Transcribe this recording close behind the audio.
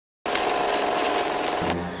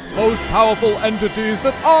most powerful entities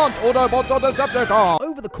that aren't Autobots or Decepticons.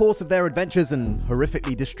 Over the course of their adventures and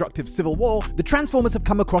horrifically destructive civil war, the Transformers have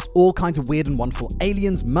come across all kinds of weird and wonderful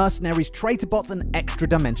aliens, mercenaries, traitor bots, and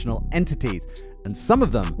extra-dimensional entities. And some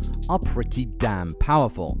of them are pretty damn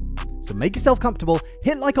powerful. So make yourself comfortable,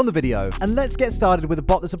 hit like on the video, and let's get started with a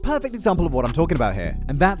bot that's a perfect example of what I'm talking about here.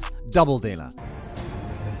 And that's Double Dealer.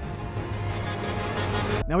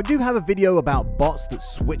 Now, I do have a video about bots that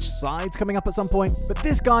switch sides coming up at some point, but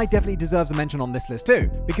this guy definitely deserves a mention on this list too,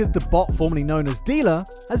 because the bot formerly known as Dealer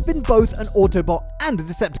has been both an Autobot and a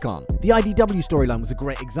Decepticon. The IDW storyline was a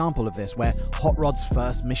great example of this, where Hot Rod's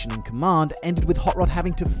first mission in command ended with Hot Rod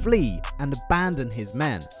having to flee and abandon his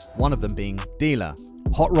men, one of them being Dealer.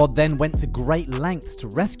 Hot Rod then went to great lengths to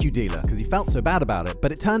rescue Dealer because he felt so bad about it,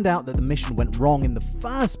 but it turned out that the mission went wrong in the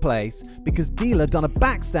first place because Dealer done a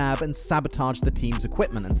backstab and sabotaged the team's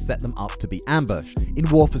equipment and set them up to be ambushed. In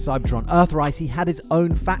War for Cybertron Earthrise, he had his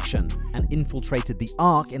own faction and infiltrated the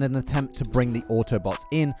Ark in an attempt to bring the Autobots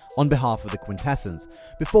in on behalf of the Quintessence,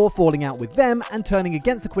 before falling out with them and turning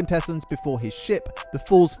against the Quintessence before his ship, the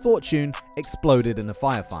Fool's Fortune, exploded in a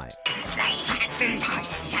firefight.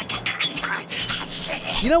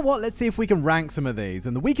 You know what, let's see if we can rank some of these,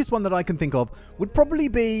 and the weakest one that I can think of would probably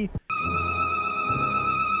be...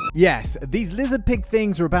 Yes, these lizard pig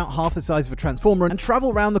things are about half the size of a Transformer and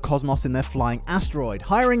travel around the cosmos in their flying asteroid,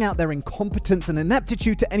 hiring out their incompetence and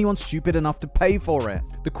ineptitude to anyone stupid enough to pay for it.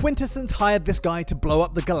 The Quintessence hired this guy to blow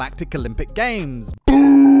up the Galactic Olympic Games.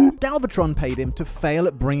 Boom! Galvatron paid him to fail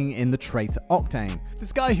at bringing in the traitor Octane.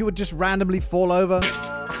 This guy who would just randomly fall over.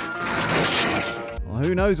 Well,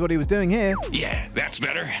 who knows what he was doing here? Yeah, that's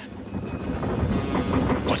better.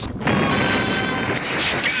 What's...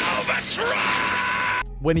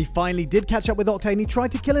 When he finally did catch up with Octane, he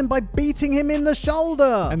tried to kill him by beating him in the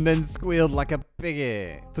shoulder, and then squealed like a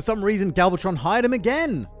piggy. For some reason, Galvatron hired him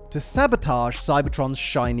again to sabotage Cybertron's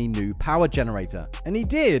shiny new power generator. And he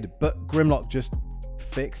did, but Grimlock just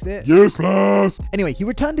fixed it. Useless! Anyway, he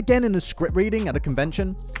returned again in a script reading at a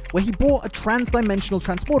convention where he bought a trans-dimensional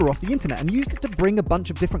transporter off the internet and used it to bring a bunch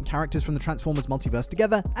of different characters from the Transformers multiverse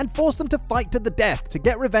together and force them to fight to the death to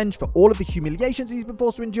get revenge for all of the humiliations he's been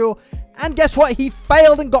forced to endure. And guess what? He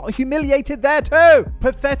failed and got humiliated there too!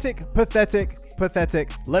 Pathetic, pathetic,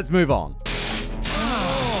 pathetic. Let's move on.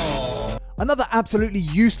 Another absolutely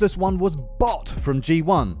useless one was Bot from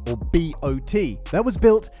G1, or BOT. That was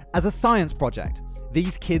built as a science project.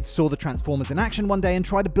 These kids saw the Transformers in action one day and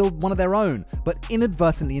tried to build one of their own, but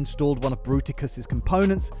inadvertently installed one of Bruticus's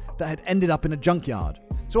components that had ended up in a junkyard.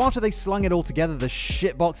 So after they slung it all together, the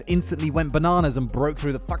shitbox instantly went bananas and broke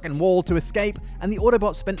through the fucking wall to escape, and the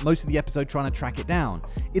Autobots spent most of the episode trying to track it down.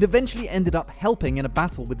 It eventually ended up helping in a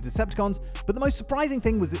battle with the Decepticons, but the most surprising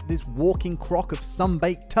thing was that this walking crock of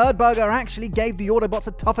sunbaked turdburger actually gave the Autobots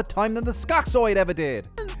a tougher time than the Skuxoid ever did.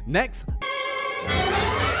 Next.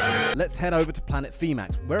 Let's head over to planet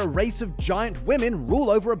Phoemax, where a race of giant women rule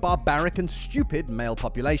over a barbaric and stupid male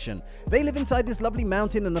population. They live inside this lovely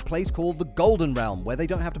mountain in a place called the Golden Realm, where they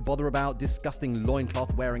don't have to bother about disgusting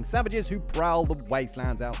loincloth-wearing savages who prowl the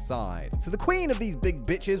wastelands outside. So the queen of these big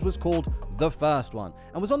bitches was called the First One,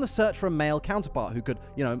 and was on the search for a male counterpart who could,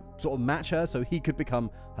 you know, sort of match her so he could become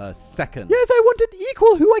her second. Yes, I want an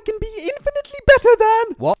equal who I can be infinitely better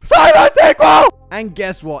than. What? Silent equal! And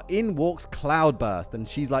guess what? In walks Cloudburst, and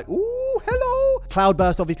she's like, ooh, hello.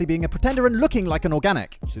 Cloudburst obviously being a pretender and looking like an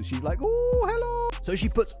organic. So she's like, ooh, hello. So she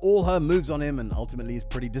puts all her moves on him and ultimately is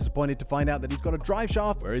pretty disappointed to find out that he's got a drive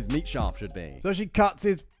shaft where his meat shaft should be. So she cuts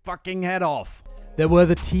his fucking head off. There were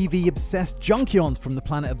the TV-obsessed Junkions from the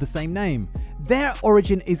planet of the same name. Their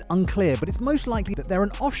origin is unclear, but it's most likely that they're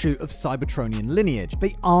an offshoot of Cybertronian lineage.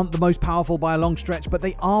 They aren't the most powerful by a long stretch, but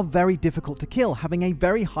they are very difficult to kill, having a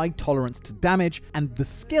very high tolerance to damage and the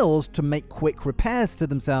skills to make quick repairs to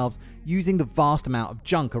themselves using the vast amount of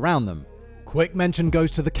junk around them. Quick mention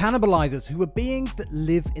goes to the Cannibalizers, who are beings that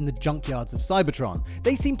live in the junkyards of Cybertron.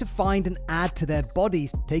 They seem to find and add to their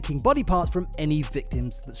bodies, taking body parts from any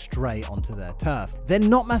victims that stray onto their turf. They're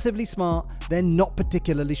not massively smart, they're not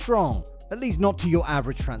particularly strong. At least not to your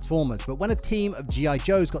average Transformers, but when a team of G.I.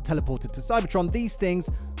 Joes got teleported to Cybertron, these things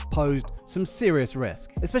posed some serious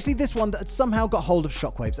risk. Especially this one that had somehow got hold of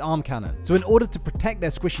Shockwave's arm cannon. So in order to protect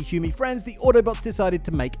their squishy Humy friends, the Autobots decided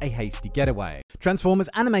to make a hasty getaway. Transformers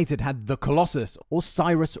Animated had the Colossus, or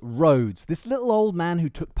Cyrus Rhodes, this little old man who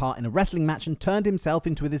took part in a wrestling match and turned himself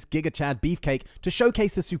into this Giga Chad beefcake to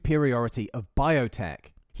showcase the superiority of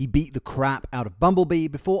biotech. He beat the crap out of Bumblebee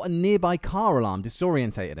before a nearby car alarm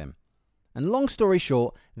disorientated him. And long story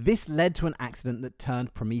short, this led to an accident that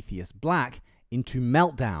turned Prometheus black into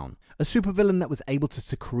Meltdown, a supervillain that was able to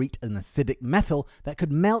secrete an acidic metal that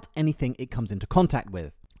could melt anything it comes into contact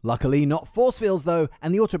with. Luckily, not force fields though,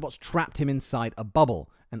 and the Autobots trapped him inside a bubble,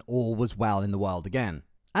 and all was well in the world again.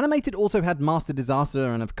 Animated also had Master Disaster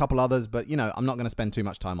and a couple others, but you know, I'm not going to spend too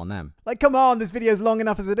much time on them. Like, come on, this video's long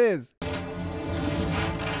enough as it is.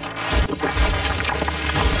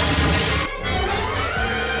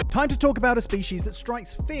 Time to talk about a species that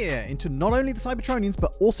strikes fear into not only the Cybertronians,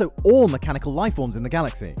 but also all mechanical lifeforms in the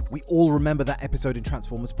galaxy. We all remember that episode in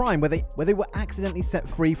Transformers Prime where they were accidentally set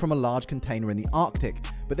free from a large container in the Arctic,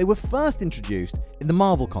 but they were first introduced in the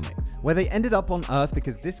Marvel comic, where they ended up on Earth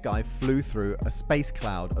because this guy flew through a space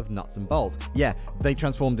cloud of nuts and bolts. Yeah, they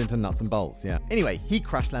transformed into nuts and bolts, yeah. Anyway, he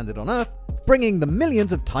crash landed on Earth, bringing the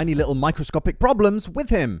millions of tiny little microscopic problems with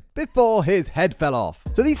him before his head fell off.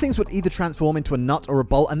 So these things would either transform into a nut or a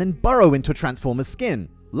bolt and then burrow into a Transformer's skin.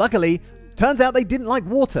 Luckily, turns out they didn't like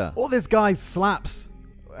water or this guy's slaps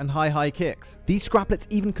and high kicks. These scraplets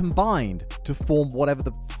even combined to form whatever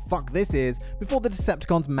the fuck this is before the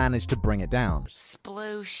Decepticons managed to bring it down.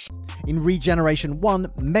 Sploosh. In Regeneration 1,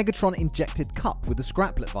 Megatron injected Cup with the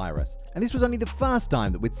scraplet virus, and this was only the first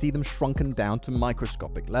time that we'd see them shrunken down to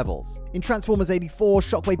microscopic levels. In Transformers 84,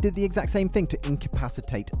 Shockwave did the exact same thing to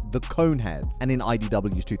incapacitate the Coneheads, and in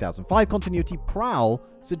IDW's 2005 continuity, Prowl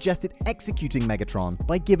suggested executing Megatron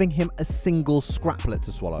by giving him a single scraplet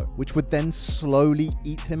to swallow, which would then slowly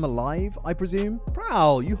eat him alive, I presume?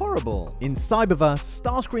 Prowl, you horrible. In Cyberverse,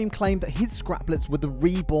 Starscream claimed that his scraplets were the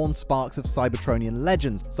reborn sparks of Cybertronian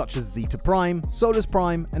legends, such as Zeta Prime, Solus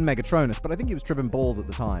Prime, and Megatronus, but I think he was tripping balls at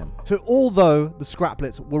the time. So although the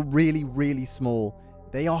scraplets were really small,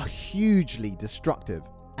 they are hugely destructive,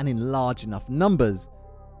 and in large enough numbers,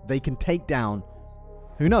 they can take down,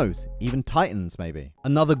 who knows, even Titans maybe.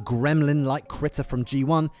 Another gremlin-like critter from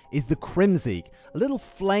G1 is the Crimzeek, a little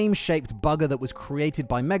flame-shaped bugger that was created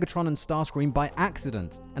by Megatron and Starscream by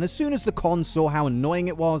accident. And as soon as the Cons saw how annoying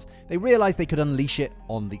it was, they realized they could unleash it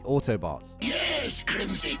on the Autobots. Yes,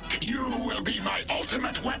 Crimzeek, you will be my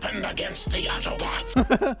ultimate weapon against the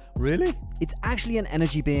Autobots. Really? It's actually an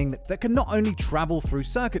energy being that can not only travel through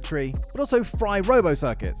circuitry, but also fry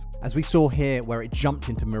robo-circuits, as we saw here where it jumped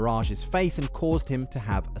into Mirage's face and caused him to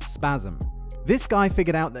have a spasm. This guy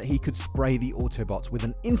figured out that he could spray the Autobots with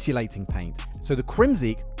an insulating paint, so the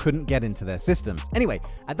Crimzeek couldn't get into their systems. Anyway,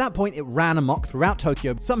 at that point it ran amok throughout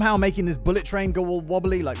Tokyo, somehow making this bullet train go all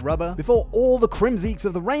wobbly like rubber, before all the Crimzeeks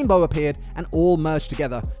of the rainbow appeared and all merged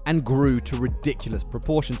together and grew to ridiculous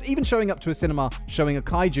proportions, even showing up to a cinema showing a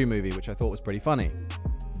kaiju movie, which I thought was pretty funny.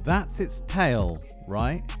 That's its tail,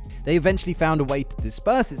 right? They eventually found a way to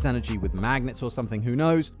disperse its energy with magnets or something, who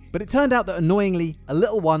knows, but it turned out that annoyingly, a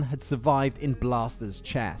little one had survived in Blaster's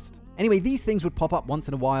chest. Anyway, these things would pop up once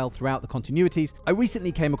in a while throughout the continuities. I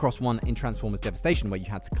recently came across one in Transformers Devastation where you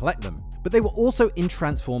had to collect them. But they were also in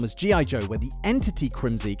Transformers G.I. Joe, where the entity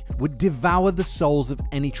Crimzeek would devour the souls of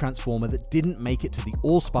any Transformer that didn't make it to the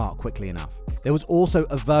Allspark quickly enough. There was also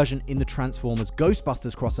a version in the Transformers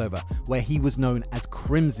Ghostbusters crossover where he was known as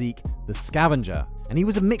Crimzeek the Scavenger, and he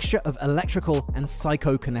was a mixture of electrical and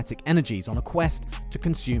psychokinetic energies on a quest to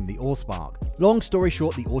consume the Allspark. Long story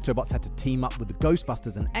short, the Autobots had to team up with the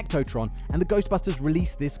Ghostbusters and Ectotron, and the Ghostbusters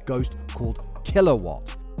released this ghost called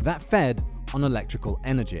Kilowatt that fed on electrical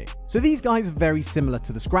energy. So these guys are very similar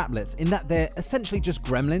to the Scraplets in that they're essentially just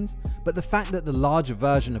gremlins, but the fact that the larger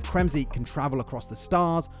version of Crimzeek can travel across the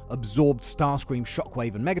stars, absorbed Starscream,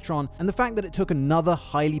 Shockwave, and Megatron, and the fact that it took another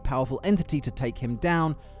highly powerful entity to take him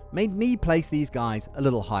down, made me place these guys a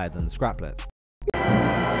little higher than the Scraplets.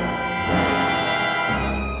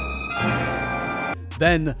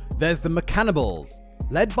 Then there's the Mechanibals.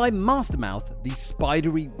 Led by Mastermouth, these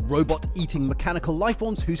spidery, robot-eating mechanical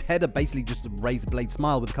lifeforms whose head are basically just a razor blade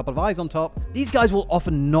smile with a couple of eyes on top, these guys will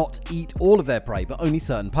often not eat all of their prey, but only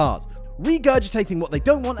certain parts, regurgitating what they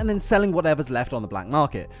don't want and then selling whatever's left on the black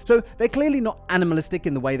market. So they're clearly not animalistic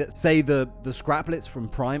in the way that, say, the Scraplets from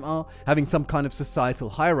Prime are, having some kind of societal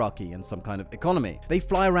hierarchy and some kind of economy. They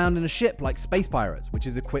fly around in a ship like Space Pirates, which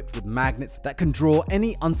is equipped with magnets that can draw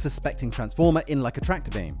any unsuspecting Transformer in like a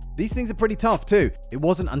tractor beam. These things are pretty tough too. It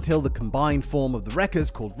wasn't until the combined form of the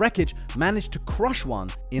Wreckers, called Wreckage, managed to crush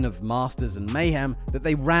one in of Masters and Mayhem that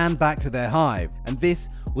they ran back to their hive, and this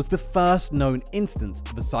was the first known instance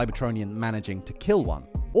of a Cybertronian managing to kill one.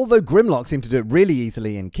 Although Grimlock seemed to do it really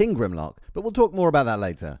easily in King Grimlock, but we'll talk more about that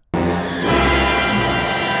later.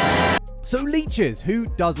 So leeches, who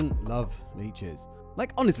doesn't love leeches?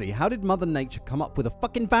 Like, honestly, how did Mother Nature come up with a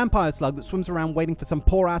fucking vampire slug that swims around waiting for some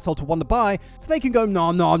poor asshole to wander by so they can go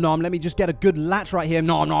nom nom nom, let me just get a good latch right here,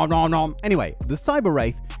 nom nom nom nom. Anyway, the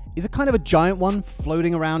Cyberwraith is a kind of a giant one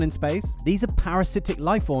floating around in space. These are parasitic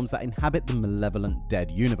life forms that inhabit the malevolent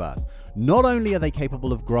Dead universe. Not only are they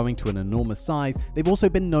capable of growing to an enormous size, they've also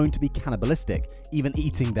been known to be cannibalistic, even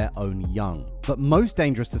eating their own young. But most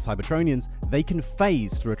dangerous to Cybertronians, they can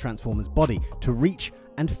phase through a Transformer's body to reach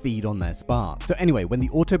and feed on their spark. So anyway, when the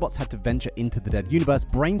Autobots had to venture into the Dead universe,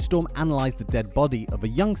 Brainstorm analyzed the dead body of a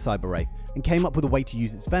young Cyberwraith and came up with a way to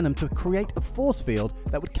use its venom to create a force field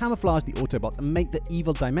that would camouflage the Autobots and make the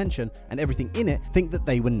evil dimension and everything in it think that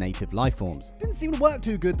they were native life forms. Didn't seem to work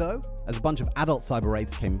too good though, as a bunch of adult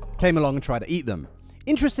Cyberwraiths came along and tried to eat them.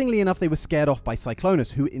 Interestingly enough, they were scared off by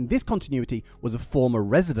Cyclonus, who in this continuity was a former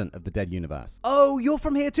resident of the Dead universe. Oh, you're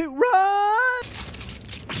from here too? Run!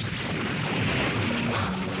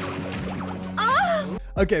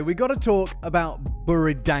 Okay, we gotta talk about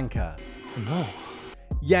Buridanka. No.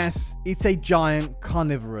 Yes, it's a giant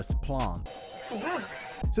carnivorous plant.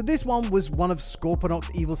 So this one was one of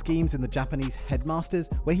Scorponok's evil schemes in the Japanese Headmasters,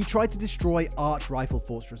 where he tried to destroy Arch Rifle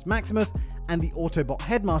Fortress Maximus and the Autobot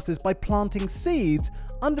Headmasters by planting seeds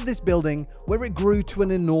under this building where it grew to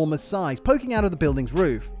an enormous size, poking out of the building's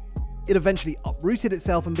roof. It eventually uprooted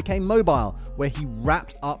itself and became mobile, where he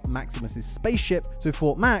wrapped up Maximus's spaceship, so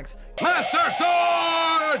Fort Max Master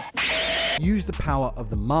Sword! used the power of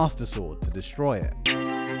the Master Sword to destroy it.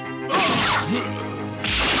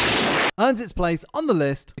 Earns its place on the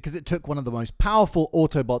list because it took one of the most powerful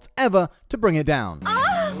Autobots ever to bring it down.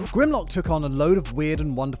 Grimlock took on a load of weird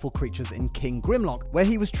and wonderful creatures in King Grimlock, where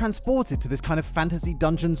he was transported to this kind of fantasy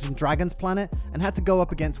Dungeons and Dragons planet and had to go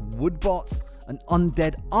up against Woodbots, an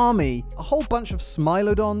undead army, a whole bunch of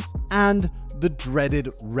Smilodons, and the dreaded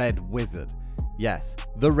Red Wizard. Yes,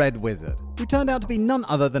 the Red Wizard, who turned out to be none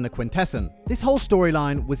other than a Quintesson. This whole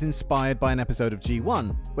storyline was inspired by an episode of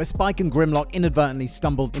G1, where Spike and Grimlock inadvertently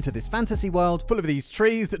stumbled into this fantasy world full of these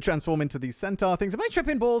trees that transform into these centaur things. Am I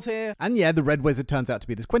tripping balls here? And yeah, the Red Wizard turns out to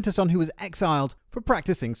be this Quintesson who was exiled for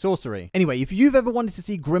practicing sorcery. Anyway, if you've ever wanted to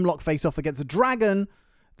see Grimlock face off against a dragon,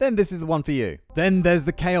 then this is the one for you. Then there's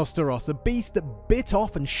the Chaosteros, a beast that bit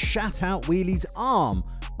off and shat out Wheelie's arm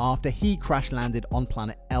after he crash landed on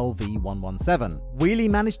planet LV-117. Wheelie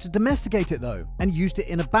managed to domesticate it though, and used it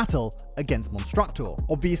in a battle against Monstructor.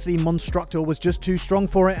 Obviously, Monstructor was just too strong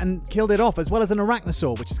for it and killed it off, as well as an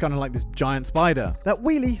Arachnosaur, which is kind of like this giant spider, that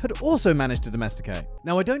Wheelie had also managed to domesticate.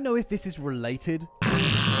 Now, I don't know if this is related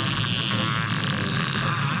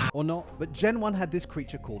or not, but Gen 1 had this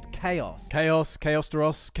creature called Chaos.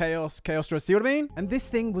 Chaosteros, see what I mean? And this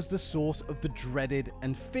thing was the source of the dreaded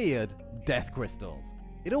and feared Death Crystals.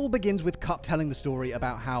 It all begins with Cup telling the story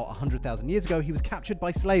about how 100,000 years ago he was captured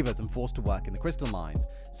by slavers and forced to work in the crystal mines,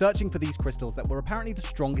 searching for these crystals that were apparently the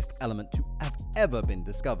strongest element to have ever been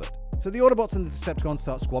discovered. So the Autobots and the Decepticons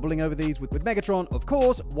start squabbling over these, with Megatron, of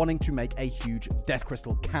course, wanting to make a huge Death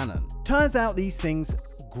Crystal cannon. Turns out these things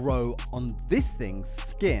grow on this thing's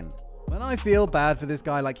skin. And I feel bad for this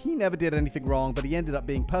guy, like he never did anything wrong, but he ended up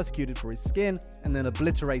being persecuted for his skin and then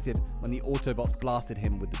obliterated when the Autobots blasted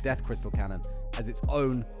him with the Death Crystal cannon, as its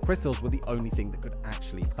own crystals were the only thing that could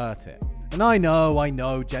actually hurt it. And I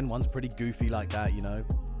know, Gen 1's pretty goofy like that, you know.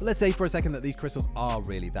 But let's say for a second that these crystals are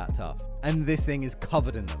really that tough, and this thing is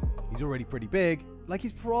covered in them. He's already pretty big, like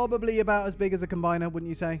he's probably about as big as a Combiner, wouldn't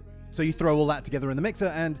you say? So you throw all that together in the mixer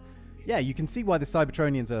and yeah, you can see why the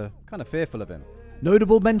Cybertronians are kind of fearful of him.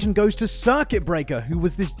 Notable mention goes to Circuit Breaker, who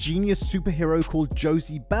was this genius superhero called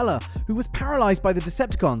Josie Bella, who was paralyzed by the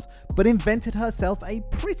Decepticons, but invented herself a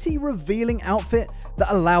pretty revealing outfit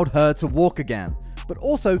that allowed her to walk again, but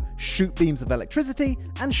also shoot beams of electricity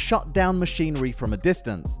and shut down machinery from a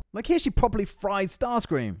distance. Like here she properly fried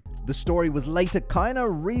Starscream. The story was later kinda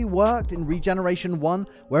reworked in Regeneration 1,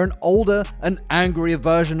 where an older and angrier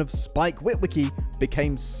version of Spike Witwicky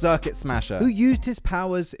became Circuit Smasher, who used his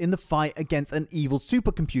powers in the fight against an evil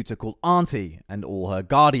supercomputer called Auntie and all her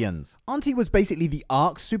guardians. Auntie was basically the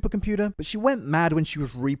Ark's supercomputer, but she went mad when she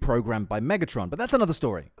was reprogrammed by Megatron, but that's another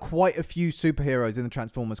story. Quite a few superheroes in the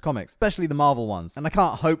Transformers comics, especially the Marvel ones, and I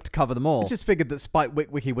can't hope to cover them all. I just figured that Spike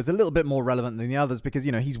Witwicky was a little bit more relevant than the others because,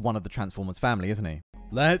 you know, he's one of the Transformers family, isn't he?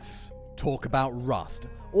 Let's talk about rust.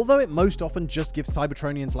 Although it most often just gives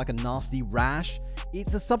Cybertronians like a nasty rash,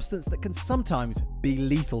 it's a substance that can sometimes be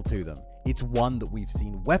lethal to them. It's one that we've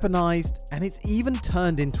seen weaponized, and it's even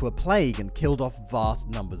turned into a plague and killed off vast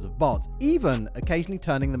numbers of bots, even occasionally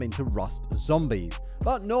turning them into rust zombies.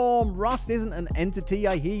 But Norm, rust isn't an entity,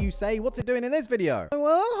 I hear you say. What's it doing in this video?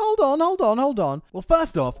 Well, hold on. Well,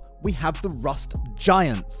 first off, we have the Rust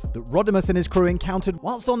Giants that Rodimus and his crew encountered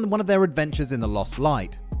whilst on one of their adventures in the Lost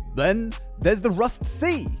Light. Then there's the Rust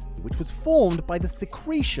Sea, which was formed by the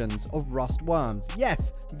secretions of rust worms.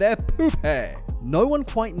 Yes, they're poopy. No one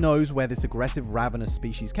quite knows where this aggressive ravenous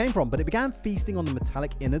species came from, but it began feasting on the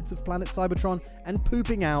metallic innards of planet Cybertron and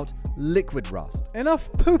pooping out liquid rust.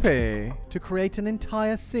 Enough poopy to create an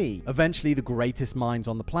entire sea. Eventually, the greatest minds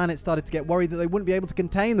on the planet started to get worried that they wouldn't be able to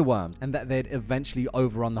contain the worms and that they'd eventually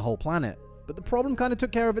overrun the whole planet. But the problem kind of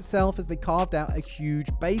took care of itself as they carved out a huge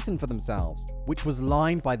basin for themselves, which was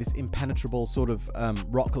lined by this impenetrable sort of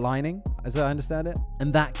rock lining, as I understand it,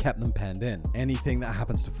 and that kept them penned in. Anything that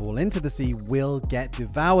happens to fall into the sea will get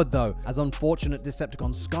devoured though, as unfortunate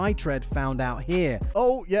Decepticon Skytread found out here.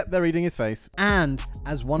 Oh, yep, they're eating his face. And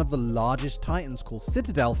as one of the largest titans called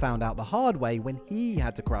Citadel found out the hard way when he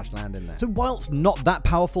had to crash land in there. So whilst not that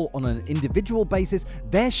powerful on an individual basis,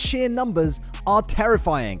 their sheer numbers are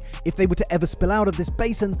terrifying. If they were to ever spill out of this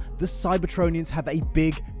basin, the Cybertronians have a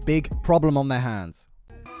big problem on their hands.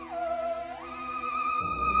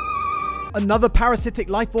 Another parasitic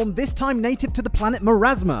lifeform, this time native to the planet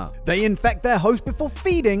Marasma. They infect their host before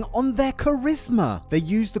feeding on their charisma. They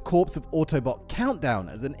use the corpse of Autobot Countdown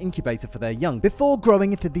as an incubator for their young, before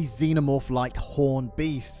growing into these xenomorph-like horned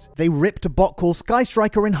beasts. They ripped a bot called Sky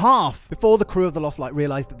Striker in half, before the crew of the Lost Light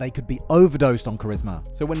realized that they could be overdosed on charisma.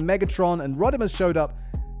 So when Megatron and Rodimus showed up,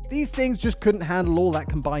 these things just couldn't handle all that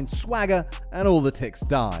combined swagger, and all the ticks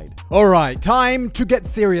died. Alright, time to get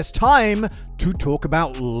serious. Time to talk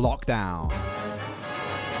about Lockdown.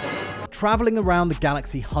 Traveling around the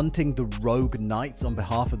galaxy hunting the rogue knights on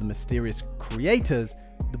behalf of the mysterious creators,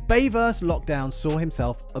 the Bayverse Lockdown saw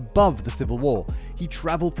himself above the Civil War. He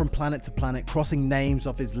traveled from planet to planet, crossing names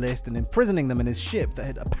off his list and imprisoning them in his ship that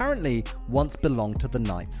had apparently once belonged to the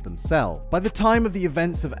Knights themselves. By the time of the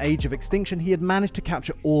events of Age of Extinction, he had managed to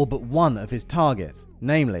capture all but one of his targets,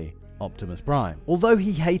 namely Optimus Prime. Although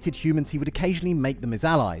he hated humans, he would occasionally make them his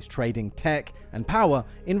allies, trading tech and power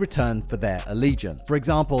in return for their allegiance. For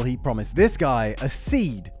example, he promised this guy a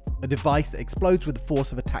seed, a device that explodes with the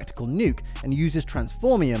force of a tactical nuke and uses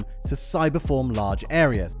transformium to cyberform large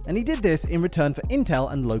areas. And he did this in return for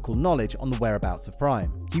intel and local knowledge on the whereabouts of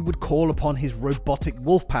Prime. He would call upon his robotic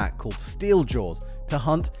wolf pack called Steeljaws to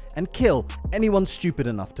hunt and kill anyone stupid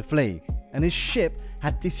enough to flee. And his ship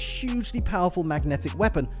had this hugely powerful magnetic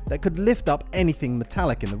weapon that could lift up anything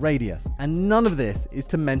metallic in the radius. And none of this is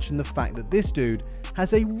to mention the fact that this dude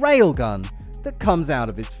has a railgun that comes out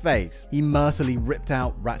of his face. He mercilessly ripped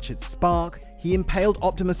out Ratchet's spark, he impaled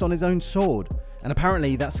Optimus on his own sword, and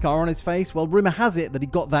apparently that scar on his face, well, rumor has it that he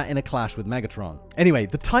got that in a clash with Megatron. Anyway,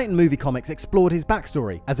 the Titan movie comics explored his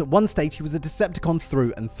backstory, as at one stage he was a Decepticon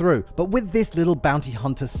through and through, but with this little bounty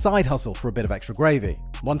hunter side hustle for a bit of extra gravy.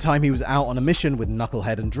 One time he was out on a mission with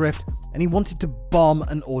Knucklehead and Drift, and he wanted to bomb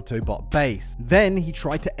an Autobot base. Then he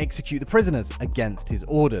tried to execute the prisoners against his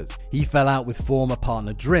orders. He fell out with former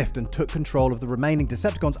partner Drift and took control of the remaining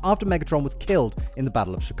Decepticons after Megatron was killed in the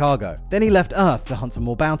Battle of Chicago. Then he left Earth to hunt some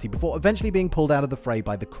more bounty before eventually being pulled out of the fray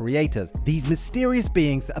by the Creators, these mysterious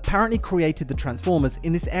beings that apparently created the Transformers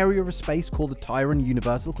in this area of space called the Tyran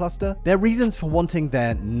Universal Cluster. Their reasons for wanting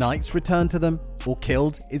their knights returned to them or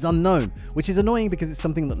killed is unknown, which is annoying because it's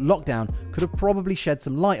something that Lockdown could have probably shed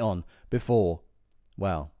some light on before,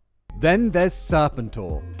 well. Then there's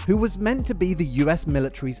Serpentor, who was meant to be the US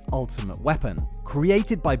military's ultimate weapon.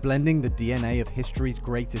 Created by blending the DNA of history's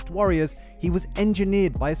greatest warriors, he was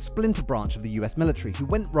engineered by a splinter branch of the US military who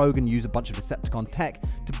went rogue and used a bunch of Decepticon tech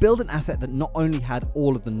to build an asset that not only had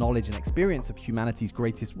all of the knowledge and experience of humanity's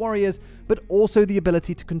greatest warriors, but also the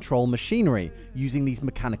ability to control machinery using these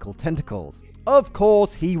mechanical tentacles. Of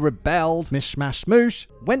course, he rebelled, smish smash smoosh,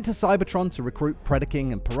 went to Cybertron to recruit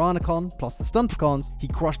Predaking and Piranacon, plus the Stunticons. He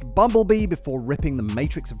crushed Bumblebee before ripping the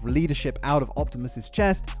matrix of leadership out of Optimus's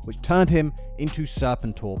chest, which turned him into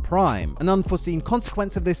Serpentor Prime. An unforeseen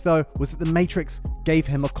consequence of this, though, was that the Matrix gave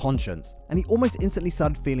him a conscience, and he almost instantly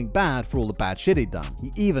started feeling bad for all the bad shit he'd done.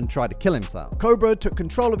 He even tried to kill himself. Cobra took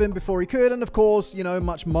control of him before he could, and of course, you know,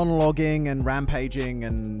 much monologuing and rampaging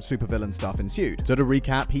and supervillain stuff ensued. So to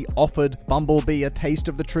recap, he offered Bumblebee a taste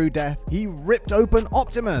of the true death, he ripped open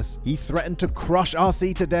Optimus, he threatened to crush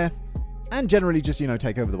RC to death, and generally just, you know,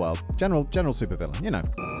 take over the world. General supervillain, you know.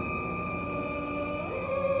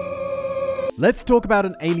 Let's talk about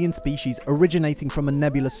an alien species originating from a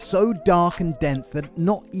nebula so dark and dense that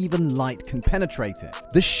not even light can penetrate it.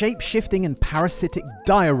 The shape-shifting and parasitic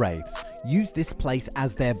Direwraiths. used this place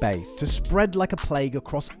as their base to spread like a plague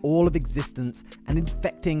across all of existence and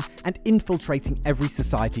infecting and infiltrating every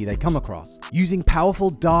society they come across. Using powerful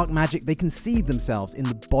dark magic, they conceived themselves in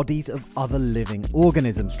the bodies of other living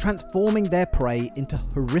organisms, transforming their prey into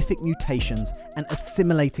horrific mutations and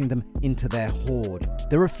assimilating them into their horde.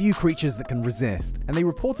 There are few creatures that can resist, and they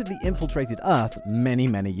reportedly infiltrated Earth many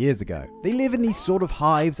years ago. They live in these sort of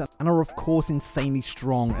hives and are of course insanely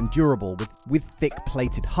strong and durable with thick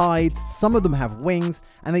plated hides. Some of them have wings,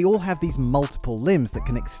 and they all have these multiple limbs that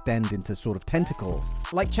can extend into sort of tentacles.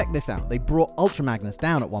 Like, check this out. They brought Ultra Magnus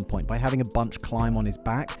down at one point by having a bunch climb on his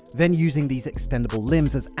back, then using these extendable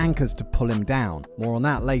limbs as anchors to pull him down. More on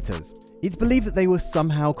that later. It's believed that they were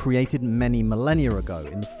somehow created many millennia ago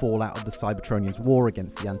in the fallout of the Cybertronians' war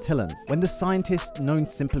against the Antillans, when the scientist known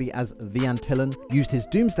simply as the Antillan used his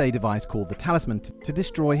doomsday device called the Talisman to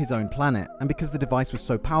destroy his own planet, and because the device was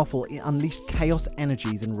so powerful, it unleashed chaos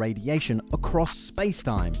energies and radiation across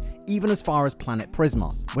space-time, even as far as planet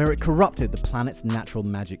Prismos, where it corrupted the planet's natural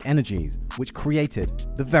magic energies, which created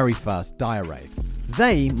the very first Direwraiths.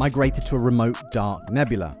 They migrated to a remote dark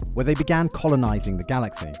nebula, where they began colonizing the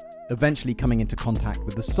galaxy, eventually coming into contact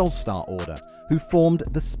with the Solstar Order, who formed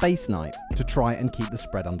the Space Knights to try and keep the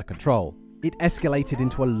spread under control. It escalated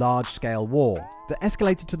into a large-scale war that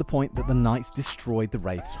escalated to the point that the Knights destroyed the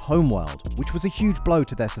Wraiths' homeworld, which was a huge blow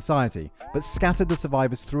to their society, but scattered the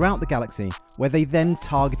survivors throughout the galaxy, where they then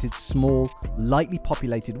targeted small, lightly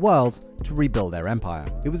populated worlds to rebuild their empire.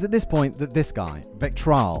 It was at this point that this guy,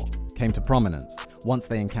 Vectral, came to prominence. Once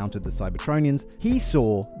they encountered the Cybertronians, he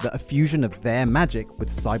saw that a fusion of their magic with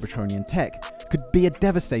Cybertronian tech could be a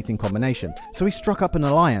devastating combination, so he struck up an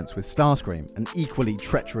alliance with Starscream, an equally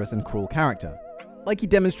treacherous and cruel character. Like he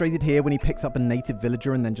demonstrated here when he picks up a native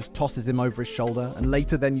villager and then just tosses him over his shoulder, and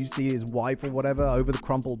later then you see his wife or whatever over the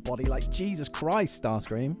crumpled body. Like, Jesus Christ,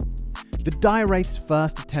 Starscream. The Direwraiths'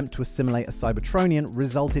 first attempt to assimilate a Cybertronian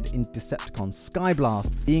resulted in Decepticons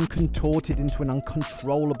Skyblast being contorted into an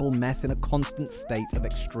uncontrollable mess in a constant state of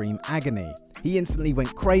extreme agony. He instantly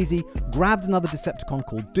went crazy, grabbed another Decepticon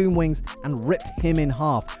called Doomwings, and ripped him in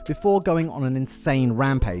half before going on an insane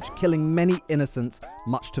rampage, killing many innocents,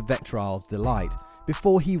 much to Vectral's delight,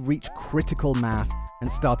 before he reached critical mass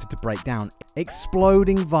and started to break down,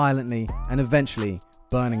 exploding violently and eventually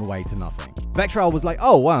burning away to nothing. Vectral was like,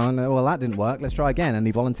 oh, well, that didn't work, let's try again.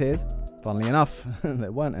 Any volunteers? Funnily enough,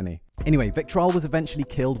 there weren't any. Anyway, Vectral was eventually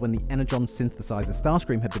killed when the Energon synthesizer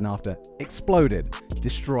Starscream had been after exploded,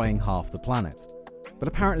 destroying half the planet. But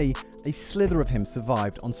apparently, a slither of him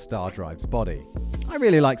survived on Stardrive's body. I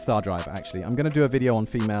really like Stardrive, actually. I'm going to do a video on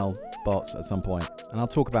female bots at some point, and I'll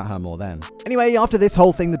talk about her more then. Anyway, after this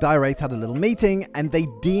whole thing, the Direwraiths had a little meeting, and they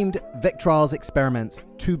deemed Vectral's experiments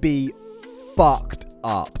to be fucked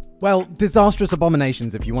up. Well, disastrous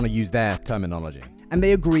abominations if you want to use their terminology. And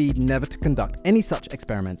they agreed never to conduct any such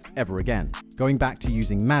experiments ever again, going back to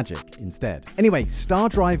using magic instead. Anyway,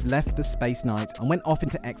 Stardrive left the Space Knights and went off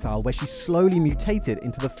into exile, where she slowly mutated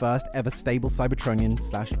into the first ever stable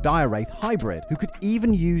Cybertronian/Direwraith hybrid, who could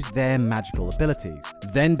even use their magical abilities.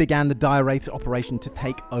 Then began the Direwraith's operation to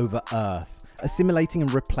take over Earth, assimilating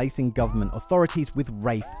and replacing government authorities with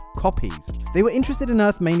Wraith copies. They were interested in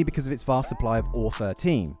Earth mainly because of its vast supply of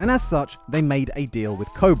Ore-13, and as such, they made a deal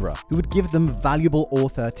with Cobra, who would give them valuable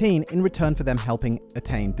Ore-13 in return for them helping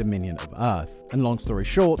attain dominion of Earth. And long story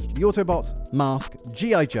short, the Autobots, Mask,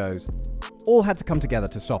 G.I. Joes, all had to come together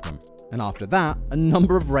to stop him. And after that, a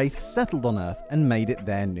number of Wraiths settled on Earth and made it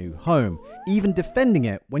their new home, even defending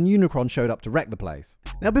it when Unicron showed up to wreck the place.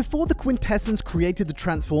 Now, before the Quintessence created the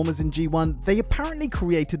Transformers in G1, they apparently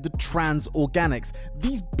created the Transorganics,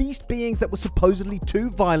 these beast beings that were supposedly too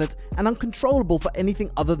violent and uncontrollable for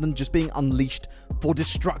anything other than just being unleashed for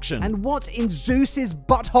destruction. And what in Zeus's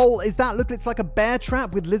butthole is that? Look, it's like a bear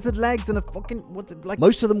trap with lizard legs and a fucking, what's it like?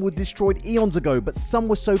 Most of them were destroyed eons ago, but some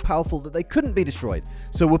were so powerful that they couldn't be destroyed,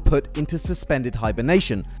 so were put into suspended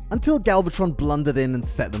hibernation, until Galvatron blundered in and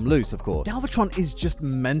set them loose, of course. Galvatron is just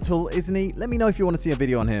mental, isn't he? Let me know if you want to see a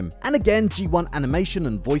video on him. And again, G1 animation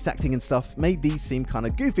and voice acting and stuff made these seem kind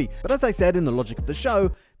of goofy, but as I said in the logic of the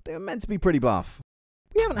show, they were meant to be pretty buff.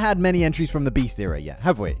 We haven't had many entries from the Beast era yet,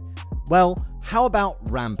 have we? Well, how about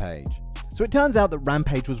Rampage? So it turns out that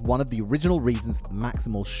Rampage was one of the original reasons that the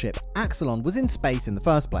Maximal ship Axelon was in space in the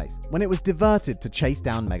first place, when it was diverted to chase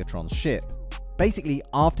down Megatron's ship. Basically,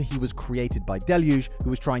 after he was created by Deluge, who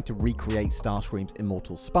was trying to recreate Starscream's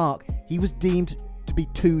immortal spark, he was deemed to be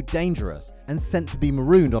too dangerous and sent to be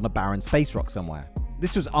marooned on a barren space rock somewhere.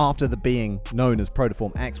 This was after the being known as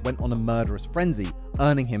Protoform X went on a murderous frenzy,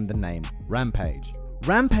 earning him the name Rampage.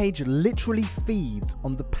 Rampage literally feeds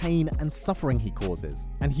on the pain and suffering he causes,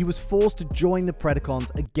 and he was forced to join the Predacons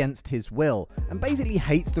against his will, and basically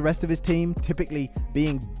hates the rest of his team, typically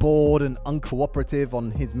being bored and uncooperative on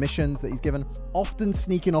his missions that he's given, often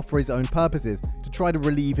sneaking off for his own purposes to try to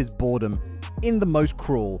relieve his boredom in the most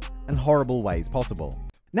cruel and horrible ways possible.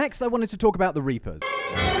 Next, I wanted to talk about the Reapers.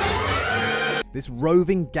 This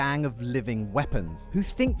roving gang of living weapons who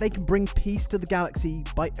think they can bring peace to the galaxy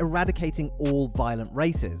by eradicating all violent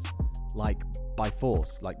races. Like, by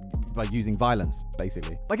force. Like, by using violence,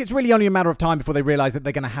 basically. Like, it's really only a matter of time before they realize that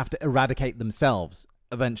they're going to have to eradicate themselves,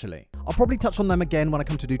 eventually. I'll probably touch on them again when I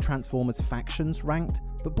come to do Transformers factions ranked,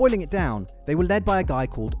 but boiling it down, they were led by a guy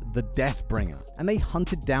called the Deathbringer, and they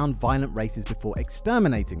hunted down violent races before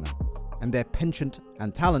exterminating them. And their penchant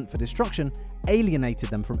and talent for destruction alienated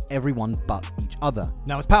them from everyone but each other.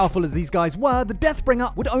 Now, as powerful as these guys were, the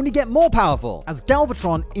Deathbringer would only get more powerful, as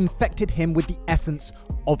Galvatron infected him with the essence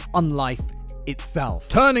of unlife itself,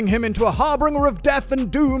 turning him into a harbinger of death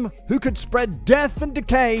and doom who could spread death and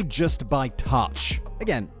decay just by touch.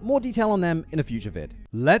 Again, more detail on them in a future vid.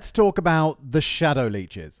 Let's talk about the Shadow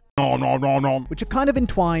Leeches. Which are kind of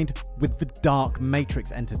entwined with the Dark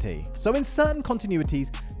Matrix entity. So in certain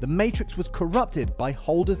continuities, the Matrix was corrupted by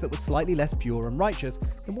holders that were slightly less pure and righteous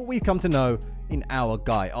than what we've come to know in our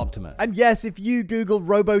guy Optimus. And yes, if you Google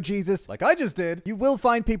Robo-Jesus, like I just did, you will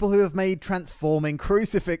find people who have made transforming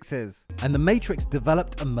crucifixes. And the Matrix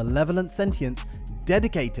developed a malevolent sentience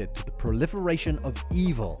dedicated to the proliferation of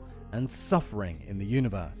evil and suffering in the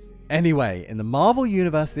universe. Anyway, in the Marvel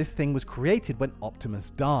Universe, this thing was created when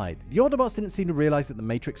Optimus died. The Autobots didn't seem to realize that the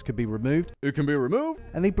Matrix could be removed. It can be removed.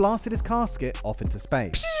 And they blasted his casket off into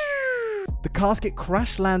space. The casket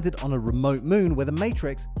crash-landed on a remote moon where the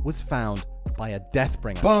Matrix was found by a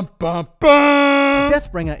Deathbringer. Bum, bum, bum. The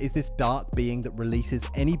Deathbringer is this dark being that releases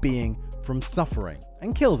any being from suffering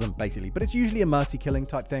and kills them, basically, but it's usually a mercy killing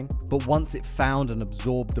type thing. But once it found and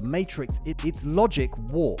absorbed the Matrix, its logic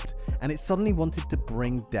warped, and it suddenly wanted to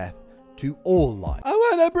bring death to all life. I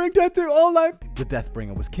want to bring death to all life. The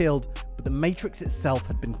Deathbringer was killed, but the Matrix itself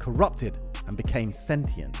had been corrupted and became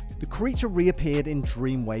sentient. The creature reappeared in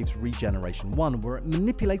Dreamwave's Regeneration 1, where it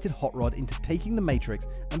manipulated Hot Rod into taking the Matrix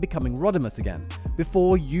and becoming Rodimus again,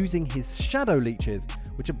 before using his Shadow Leeches,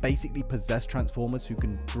 which are basically possessed Transformers who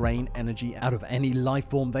can drain energy out of any life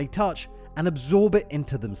form they touch and absorb it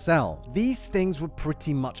into themselves. These things were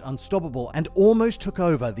pretty much unstoppable and almost took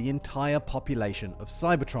over the entire population of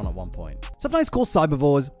Cybertron at one point. Sometimes called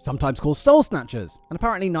Cybervores, sometimes called Soul Snatchers, and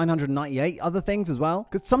apparently 998 other things as well,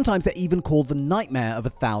 because sometimes they're even called the Nightmare of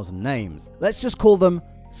 1,000 Names. Let's just call them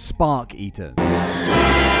Sparkeaters.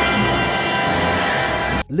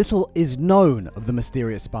 Little is known of the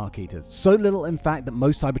mysterious Sparkeaters, so little in fact that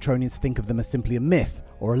most Cybertronians think of them as simply a myth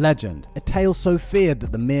or a legend, a tale so feared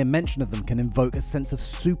that the mere mention of them can invoke a sense of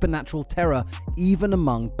supernatural terror even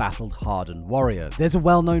among battle-hardened warriors. There's a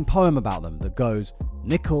well-known poem about them that goes,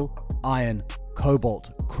 "Nickel, iron,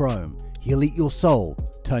 cobalt, chrome, he'll eat your soul,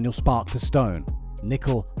 turn your spark to stone.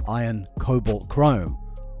 Nickel, iron, cobalt, chrome,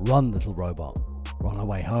 run little robot, run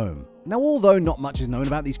away home." Now, although not much is known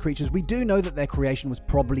about these creatures, we do know that their creation was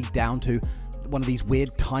probably down to one of these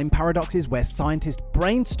weird time paradoxes where scientist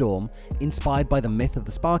Brainstorm, inspired by the myth of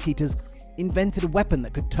the Sparkeaters, invented a weapon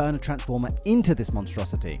that could turn a Transformer into this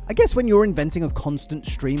monstrosity. I guess when you're inventing a constant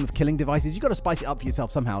stream of killing devices, you got to spice it up for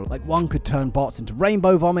yourself somehow. Like, one could turn bots into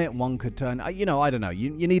rainbow vomit, one could turn, I don't know,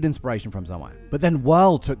 you need inspiration from somewhere. But then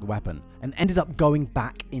World took the weapon and ended up going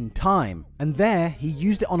back in time. And there, he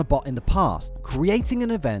used it on a bot in the past, creating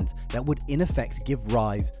an event that would in effect give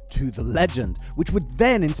rise to the legend, which would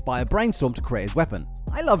then inspire Brainstorm to create his weapon.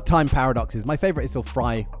 I love time paradoxes. My favorite is still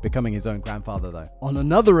Fry becoming his own grandfather, though. On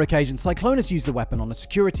another occasion, Cyclonus used the weapon on a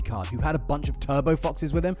security guard who had a bunch of Turbo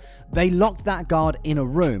Foxes with him. They locked that guard in a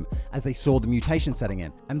room as they saw the mutation setting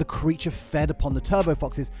in, and the creature fed upon the Turbo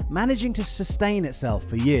Foxes, managing to sustain itself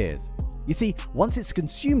for years. You see, once it's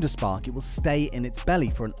consumed a spark, it will stay in its belly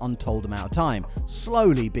for an untold amount of time,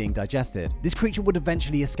 slowly being digested. This creature would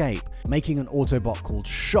eventually escape, making an Autobot called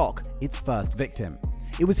Shock its first victim.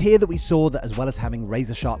 It was here that we saw that as well as having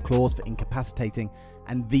razor-sharp claws for incapacitating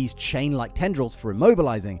and these chain-like tendrils for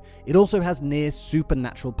immobilizing, it also has near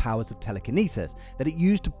supernatural powers of telekinesis that it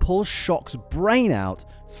used to pull Shock's brain out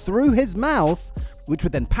through his mouth, which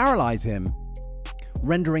would then paralyze him,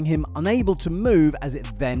 rendering him unable to move as it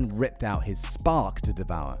then ripped out his spark to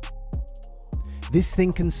devour. This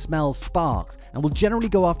thing can smell sparks and will generally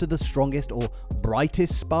go after the strongest or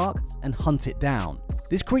brightest spark and hunt it down.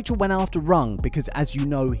 This creature went after Rung because, as you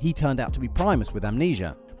know, he turned out to be Primus with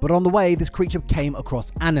amnesia. But on the way, this creature came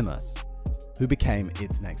across Animus, who became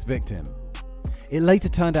its next victim. It later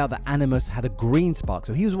turned out that Animus had a green spark,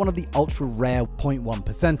 so he was one of the ultra rare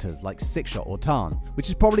 0.1%ers like Sixshot or Tarn, which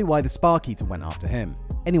is probably why the Sparkeater went after him.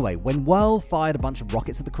 Anyway, when Whirl fired a bunch of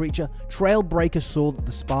rockets at the creature, Trailbreaker saw that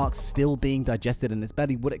the sparks still being digested in its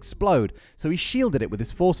belly would explode, so he shielded it with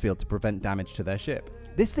his force field to prevent damage to their ship.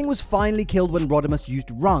 This thing was finally killed when Rodimus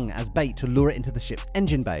used Rung as bait to lure it into the ship's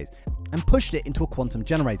engine bays, and pushed it into a quantum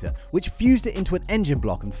generator, which fused it into an engine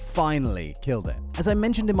block and finally killed it. As I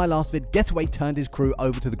mentioned in my last vid, Getaway turned his crew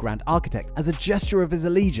over to the Grand Architect as a gesture of his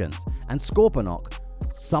allegiance, and Scorponok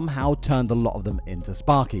somehow turned a lot of them into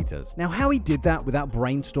Sparkeaters. Now, how he did that without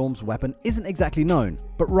Brainstorm's weapon isn't exactly known,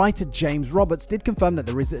 but writer James Roberts did confirm that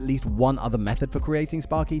there is at least one other method for creating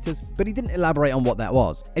Sparkeaters, but he didn't elaborate on what that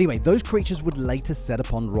was. Anyway, those creatures would later set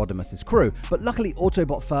upon Rodimus's crew, but luckily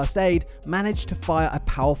Autobot First Aid managed to fire a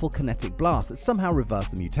powerful kinetic blast that somehow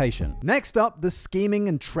reversed the mutation. Next up, the scheming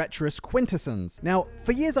and treacherous Quintessons. Now,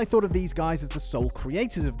 for years I thought of these guys as the sole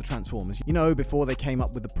creators of the Transformers, you know, before they came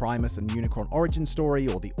up with the Primus and Unicron origin story,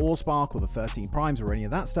 or the Allspark, or the 13 Primes, or any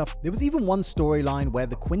of that stuff. There was even one storyline where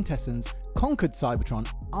the Quintessons conquered Cybertron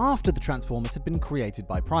after the Transformers had been created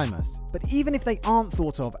by Primus. But even if they aren't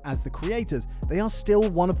thought of as the creators, they are still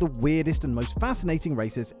one of the weirdest and most fascinating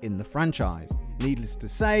races in the franchise. Needless to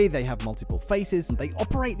say, they have multiple faces, and they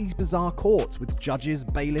operate these bizarre courts with judges,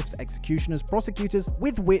 bailiffs, executioners, prosecutors,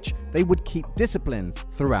 with which they would keep discipline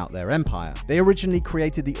throughout their empire. They originally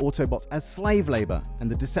created the Autobots as slave labor, and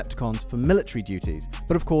the Decepticons for military duties,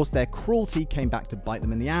 but of course their cruelty came back to bite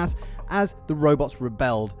them in the ass as the robots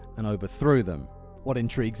rebelled and overthrew them. What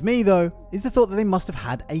intrigues me, though, is the thought that they must have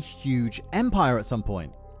had a huge empire at some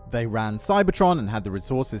point. They ran Cybertron and had the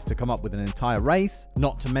resources to come up with an entire race,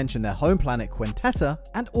 not to mention their home planet Quintessa,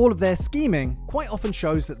 and all of their scheming quite often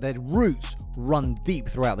shows that their roots run deep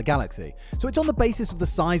throughout the galaxy. So it's on the basis of the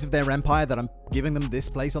size of their empire that I'm giving them this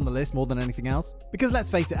place on the list more than anything else. Because let's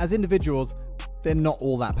face it, as individuals, they're not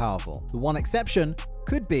all that powerful. The one exception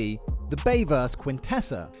could be the Bayverse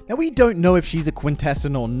Quintessa. Now, we don't know if she's a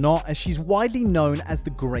Quintesson or not, as she's widely known as the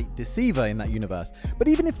Great Deceiver in that universe. But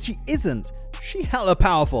even if she isn't, she hella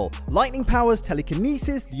powerful. Lightning powers,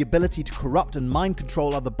 telekinesis, the ability to corrupt and mind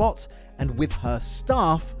control other bots, and with her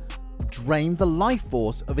staff, drain the life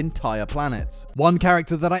force of entire planets. One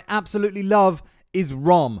character that I absolutely love is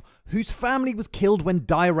Rom, whose family was killed when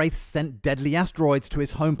Direwraiths sent deadly asteroids to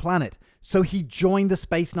his home planet. So he joined the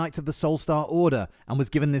Space Knights of the Soulstar Order and was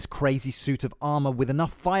given this crazy suit of armor with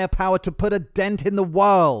enough firepower to put a dent in the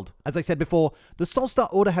world. As I said before, the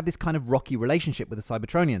Soulstar Order had this kind of rocky relationship with the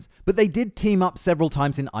Cybertronians, but they did team up several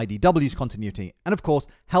times in IDW's continuity, and of course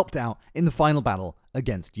helped out in the final battle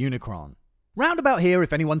against Unicron. Roundabout here,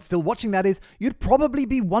 if anyone's still watching that is, you'd probably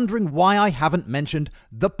be wondering why I haven't mentioned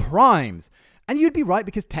the Primes. And you'd be right,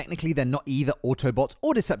 because technically they're not either Autobots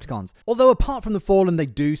or Decepticons, although apart from the Fallen they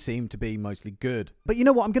do seem to be mostly good. But you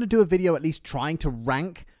know what, I'm going to do a video at least trying to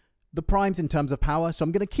rank the Primes in terms of power, so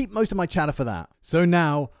I'm going to keep most of my chatter for that. So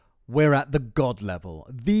now we're at the god level,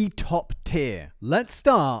 the top tier. Let's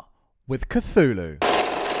start with Cthulhu.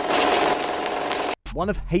 One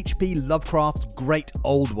of H.P. Lovecraft's great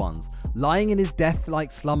old ones, lying in his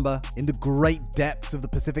death-like slumber in the great depths of the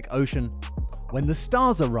Pacific Ocean. When the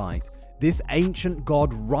stars are right, this ancient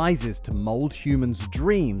god rises to mold humans'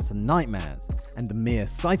 dreams and nightmares, and the mere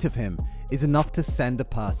sight of him is enough to send a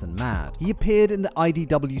person mad. He appeared in the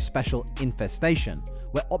IDW special Infestation,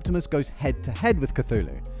 where Optimus goes head-to-head with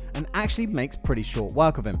Cthulhu, and actually makes pretty short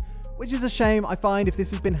work of him, which is a shame. I find if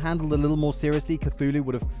this has been handled a little more seriously, Cthulhu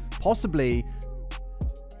would have possibly...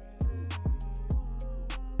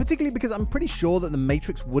 Particularly because I'm pretty sure that the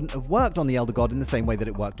Matrix wouldn't have worked on the Elder God in the same way that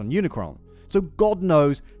it worked on Unicron. So God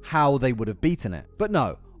knows how they would have beaten it. But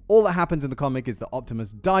no, all that happens in the comic is that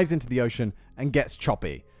Optimus dives into the ocean and gets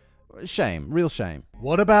choppy. Shame, real shame.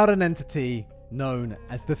 What about an entity known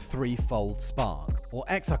as the Threefold Spark, or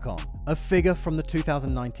Hexacon, a figure from the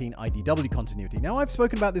 2019 IDW continuity? Now, I've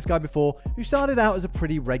spoken about this guy before, who started out as a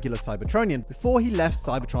pretty regular Cybertronian before he left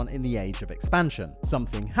Cybertron in the Age of Expansion.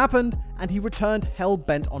 Something happened, and he returned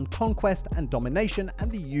hell-bent on conquest and domination and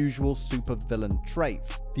the usual supervillain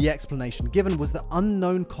traits. The explanation given was that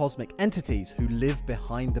unknown cosmic entities who live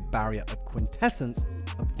behind the barrier of quintessence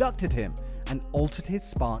abducted him and altered his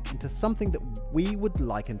spark into something that we would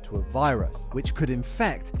liken to a virus, which could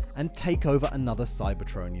infect and take over another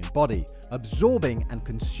Cybertronian body, absorbing and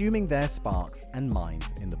consuming their sparks and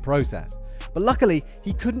minds in the process. but luckily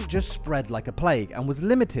he couldn't just spread like a plague and was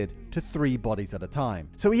limited to 3 bodies at a time.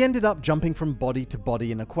 So he ended up jumping from body to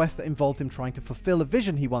body in a quest that involved him trying to fulfill a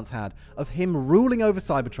vision he once had of him ruling over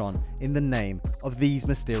Cybertron in the name of these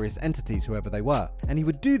mysterious entities, whoever they were. And he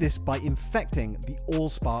would do this by infecting the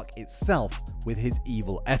Allspark itself with his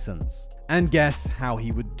evil essence. And guess how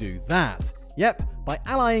he would do that? Yep, by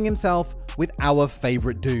allying himself with our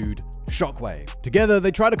favorite dude, Shockwave. Together,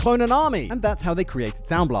 they try to clone an army, and that's how they created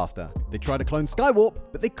Sound Blaster. They tried to clone Skywarp,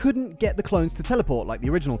 but they couldn't get the clones to teleport like the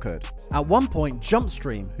original could. At one point,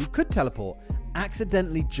 Jumpstream, who could teleport,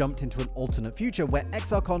 accidentally jumped into an alternate future where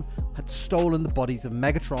Exarchon had stolen the bodies of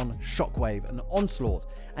Megatron, Shockwave, and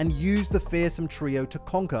Onslaught, and used the fearsome trio to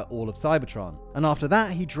conquer all of Cybertron. And after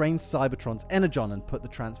that, he drained Cybertron's Energon and put the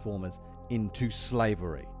Transformers into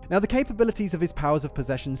slavery. Now, the capabilities of his powers of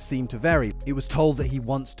possession seem to vary. It was told that he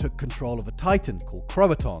once took control of a Titan called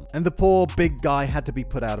Croaton, and the poor big guy had to be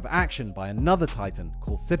put out of action by another Titan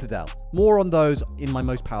called Citadel. More on those in my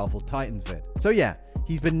most powerful Titans vid. So yeah,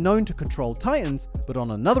 he's been known to control Titans, but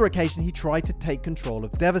on another occasion he tried to take control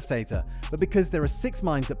of Devastator, but because there are 6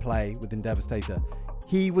 minds at play within Devastator,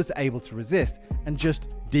 he was able to resist and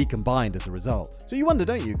just decombined as a result. So you wonder,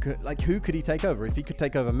 don't you, who could he take over? If he could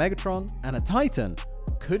take over Megatron and a Titan,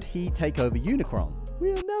 could he take over Unicron?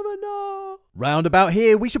 We'll never know. Round about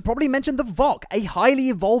here, we should probably mention the Vok, a highly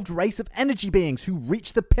evolved race of energy beings who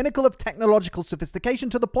reach the pinnacle of technological sophistication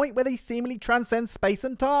to the point where they seemingly transcend space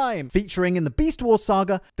and time. Featuring in the Beast Wars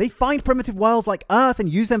saga, they find primitive worlds like Earth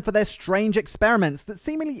and use them for their strange experiments that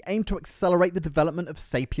seemingly aim to accelerate the development of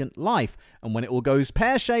sapient life. And when it all goes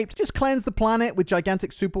pear-shaped, just cleanse the planet with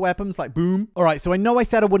gigantic super weapons like boom. Alright, so I know I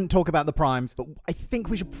said I wouldn't talk about the Primes, but I think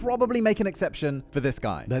we should probably make an exception for this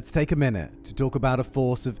guy. Let's take a minute to talk about a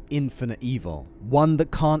force of infinite evil, one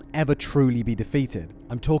that can't ever truly be defeated.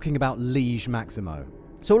 I'm talking about Liege Maximo.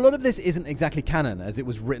 So a lot of this isn't exactly canon, as it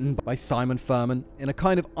was written by Simon Furman in a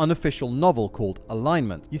kind of unofficial novel called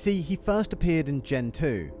Alignment. You see, he first appeared in Gen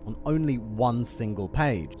 2 on only 1 single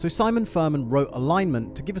page. So Simon Furman wrote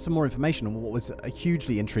Alignment to give us some more information on what was a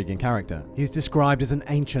hugely intriguing character. He's described as an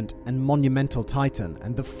ancient and monumental titan,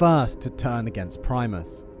 and the first to turn against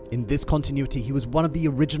Primus. In this continuity, he was one of the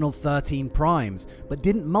original 13 Primes, but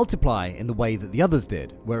didn't multiply in the way that the others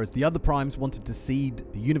did. Whereas the other Primes wanted to seed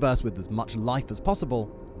the universe with as much life as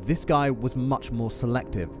possible, this guy was much more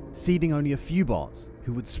selective, seeding only a few bots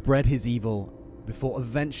who would spread his evil before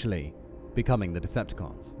eventually becoming the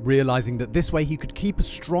Decepticons. Realizing that this way he could keep a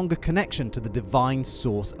stronger connection to the divine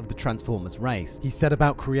source of the Transformers race, he set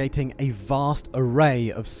about creating a vast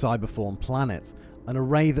array of cyberform planets, an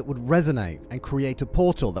array that would resonate and create a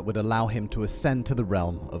portal that would allow him to ascend to the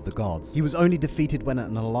realm of the gods. He was only defeated when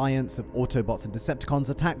an alliance of Autobots and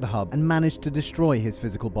Decepticons attacked the hub and managed to destroy his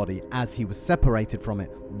physical body as he was separated from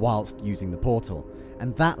it whilst using the portal,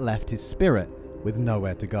 and that left his spirit with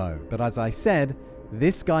nowhere to go. But as I said,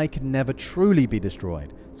 this guy can never truly be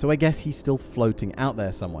destroyed, so I guess he's still floating out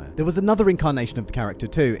there somewhere. There was another incarnation of the character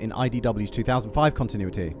too in IDW's 2005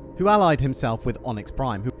 continuity, who allied himself with Onyx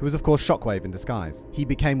Prime, who was of course Shockwave in disguise. He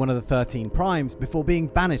became one of the 13 Primes before being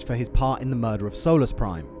banished for his part in the murder of Solus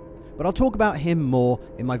Prime. But I'll talk about him more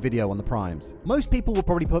in my video on the Primes. Most people will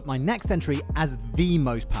probably put my next entry as the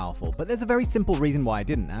most powerful, but there's a very simple reason why I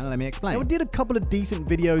didn't, and let me explain. Now, I did a couple of decent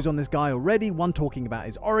videos on this guy already, one talking about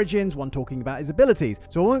his origins, one talking about his abilities,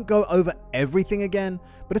 so I won't go over everything again,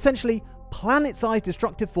 but essentially, planet-sized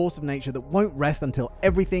destructive force of nature that won't rest until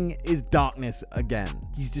everything is darkness again.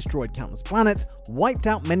 He's destroyed countless planets, wiped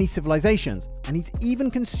out many civilizations, and he's even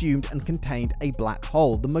consumed and contained a black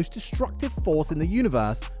hole, the most destructive force in the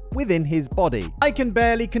universe, within his body. I can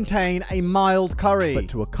barely contain a mild curry. But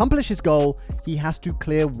to accomplish his goal, he has to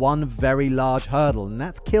clear one very large hurdle, and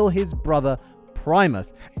that's kill his brother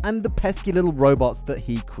Primus and the pesky little robots that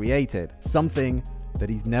he created. Something that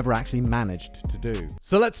he's never actually managed to do.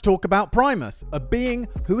 So let's talk about Primus, a being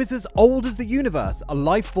who is as old as the universe, a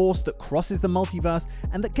life force that crosses the multiverse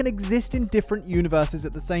and that can exist in different universes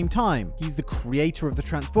at the same time. He's the creator of the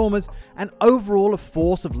Transformers and overall a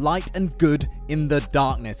force of light and good in the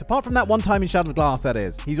darkness. Apart from that one time in Shattered Glass, that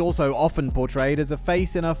is. He's also often portrayed as a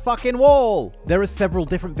face in a fucking wall. There are several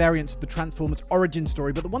different variants of the Transformers origin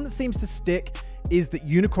story, but the one that seems to stick is that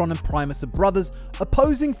Unicron and Primus are brothers,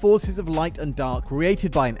 opposing forces of light and dark,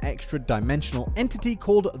 created by an extra-dimensional entity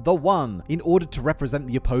called the One, in order to represent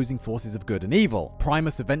the opposing forces of good and evil.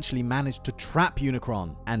 Primus eventually managed to trap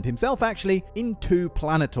Unicron, and himself actually, in 2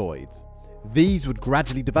 planetoids. These would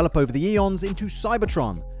gradually develop over the eons into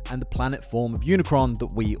Cybertron, and the planet form of Unicron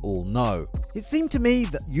that we all know. It seemed to me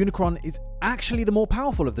that Unicron is actually the more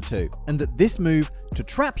powerful of the two, and that this move to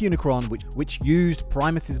trap Unicron, which used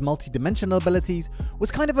Primus's multi-dimensional abilities,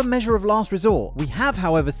 was kind of a measure of last resort. We have,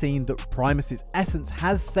 however, seen that Primus's essence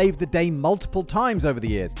has saved the day multiple times over the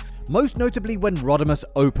years, most notably when Rodimus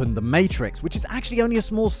opened the Matrix, which is actually only a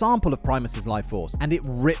small sample of Primus's life force, and it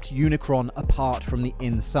ripped Unicron apart from the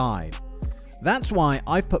inside. That's why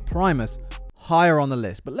I've put Primus higher on the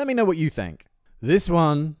list, but let me know what you think. This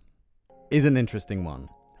one is an interesting one,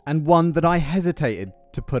 and one that I hesitated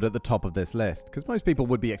to put at the top of this list, because most people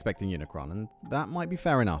would be expecting Unicron, and that might be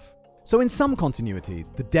fair enough. So in some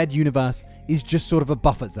continuities, the dead universe is just sort of a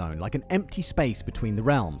buffer zone, like an empty space between the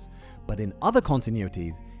realms, but in other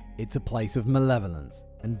continuities, it's a place of malevolence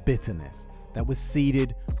and bitterness that was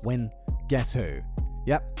seeded when, guess who?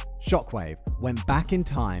 Yep, Shockwave went back in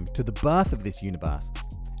time to the birth of this universe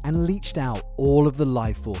and leached out all of the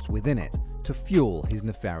life force within it to fuel his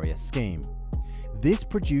nefarious scheme. This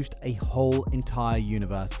produced a whole entire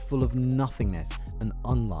universe full of nothingness and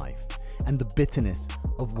unlife, and the bitterness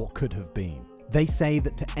of what could have been. They say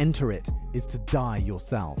that to enter it is to die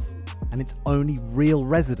yourself, and its only real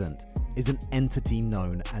resident is an entity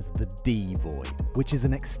known as the D-Void, which is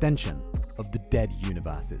an extension of the dead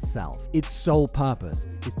universe itself. Its sole purpose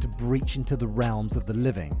is to breach into the realms of the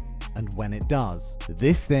living, and when it does,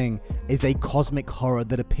 this thing is a cosmic horror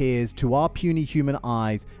that appears to our puny human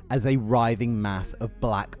eyes as a writhing mass of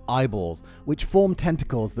black eyeballs, which form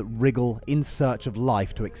tentacles that wriggle in search of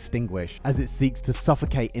life to extinguish as it seeks to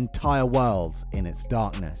suffocate entire worlds in its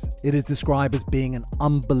darkness. It is described as being an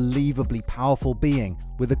unbelievably powerful being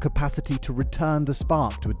with a capacity to return the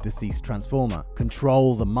spark to a deceased transformer,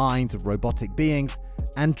 control the minds of robotic beings,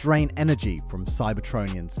 and drain energy from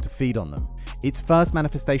Cybertronians to feed on them. Its first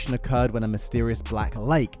manifestation occurred when a mysterious black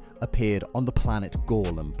lake appeared on the planet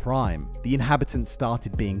Gorlum Prime. The inhabitants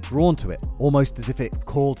started being drawn to it, almost as if it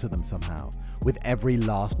called to them somehow, with every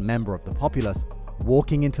last member of the populace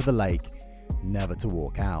walking into the lake, never to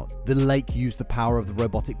walk out. The lake used the power of the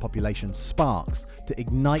robotic population's sparks to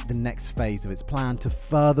ignite the next phase of its plan to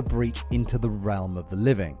further breach into the realm of the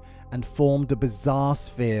living, and formed a bizarre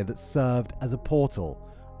sphere that served as a portal,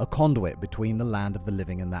 a conduit between the land of the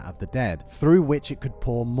living and that of the dead, through which it could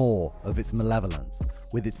pour more of its malevolence,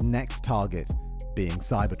 with its next target being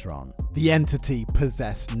Cybertron. The entity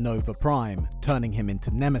possessed Nova Prime, turning him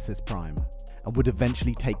into Nemesis Prime, and would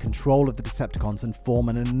eventually take control of the Decepticons and form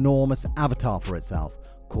an enormous avatar for itself,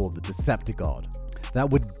 called the Decepticon, that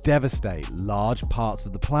would devastate large parts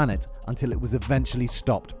of the planet until it was eventually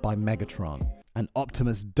stopped by Megatron. And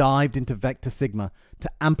Optimus dived into Vector Sigma to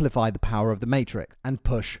amplify the power of the Matrix and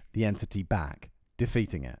push the entity back,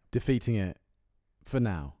 defeating it. Defeating it for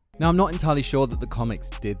now. Now, I'm not entirely sure that the comics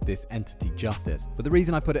did this entity justice, but the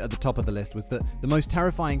reason I put it at the top of the list was that the most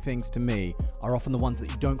terrifying things to me are often the ones that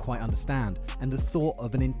you don't quite understand, and the thought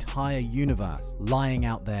of an entire universe lying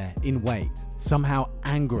out there in wait, somehow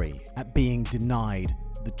angry at being denied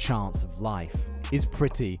the chance of life, is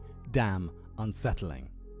pretty damn unsettling.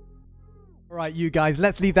 Alright, you guys,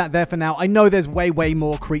 let's leave that there for now. I know there's way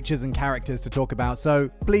more creatures and characters to talk about, so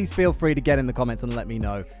please feel free to get in the comments and let me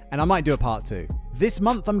know, and I might do a part 2. This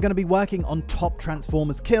month, I'm going to be working on top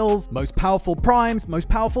Transformers kills, most powerful Primes, most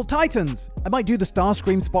powerful Titans. I might do the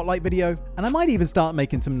Starscream Spotlight video, and I might even start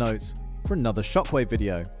making some notes for another Shockwave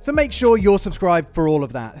video. So make sure you're subscribed for all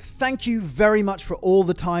of that. Thank you very much for all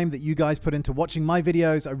the time that you guys put into watching my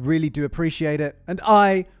videos. I really do appreciate it, and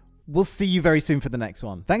I will see you very soon for the next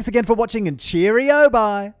one. Thanks again for watching, and cheerio,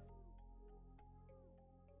 bye!